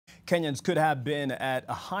Kenyans could have been at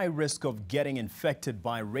a high risk of getting infected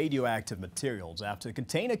by radioactive materials after a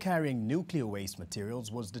container carrying nuclear waste materials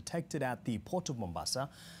was detected at the port of Mombasa.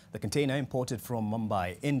 The container, imported from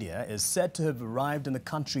Mumbai, India, is said to have arrived in the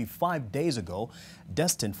country 5 days ago,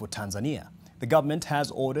 destined for Tanzania. The government has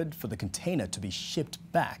ordered for the container to be shipped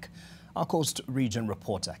back. Our Coast Region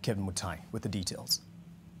reporter Kevin Mutai with the details.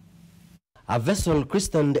 A vessel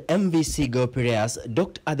christened MV Seagull Piraeus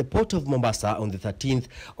docked at the port of Mombasa on the 13th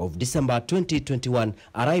of December 2021,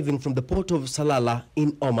 arriving from the port of Salalah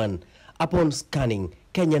in Oman. Upon scanning,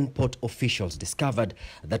 Kenyan port officials discovered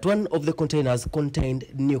that one of the containers contained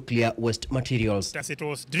nuclear waste materials. As it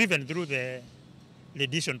was driven through the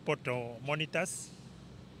Edition port monitors,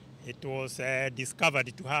 it was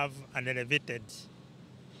discovered to have an elevated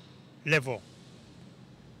level.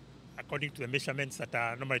 According to the measurements that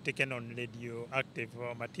are normally taken on radioactive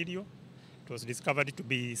material, it was discovered to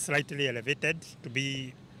be slightly elevated, to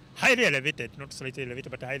be highly elevated, not slightly elevated,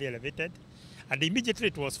 but highly elevated, and immediately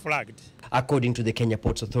it was flagged. According to the Kenya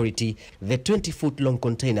Ports Authority, the 20-foot-long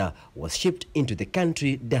container was shipped into the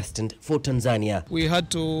country destined for Tanzania. We had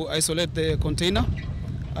to isolate the container,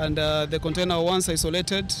 and the container, once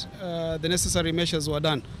isolated, the necessary measures were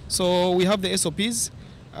done. So we have the SOPs,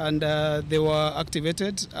 and they were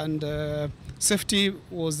activated, and safety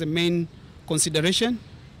was the main consideration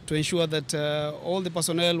to ensure that all the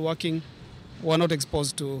personnel working were not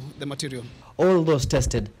exposed to the material. All those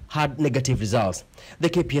tested had negative results. The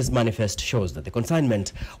KPS manifest shows that the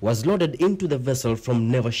consignment was loaded into the vessel from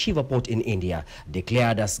Neva Shiva port in India,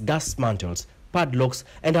 declared as gas mantles, padlocks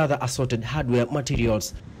and other assorted hardware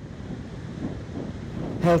materials.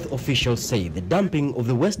 Health officials say the dumping of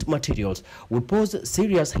the waste materials will pose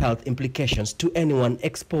serious health implications to anyone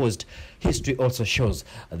exposed. History also shows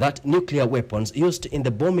that nuclear weapons used in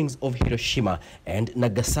the bombings of Hiroshima and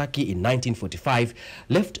Nagasaki in 1945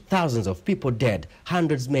 left thousands of people dead,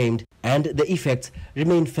 hundreds maimed, and the effects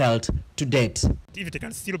remain felt to date. If it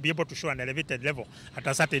can still be able to show an elevated level at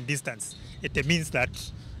a certain distance, it means that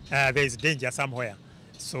there is danger somewhere.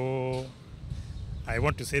 So I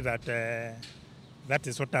want to say that that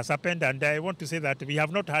is what has happened, and I want to say that we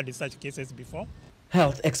have not had such cases before.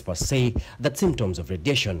 Health experts say that symptoms of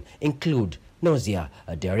radiation include nausea,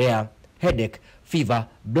 diarrhea, headache, fever,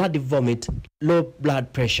 bloody vomit, low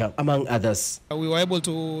blood pressure, among others. We were able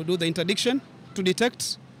to do the interdiction to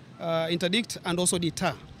detect, interdict, and also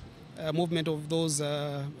deter movement of those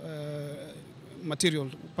material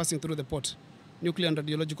passing through the port. Nuclear and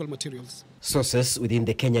radiological materials. Sources within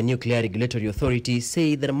the Kenya Nuclear Regulatory Authority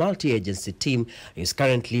say that a multi-agency team is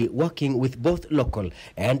currently working with both local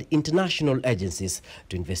and international agencies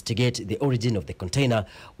to investigate the origin of the container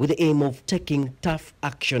with the aim of taking tough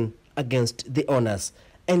action against the owners.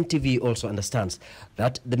 NTV also understands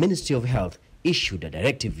that the Ministry of Health issued a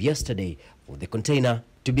directive yesterday for the container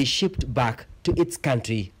to be shipped back to its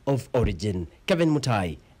country of origin. Kevin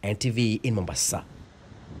Mutai, NTV in Mombasa.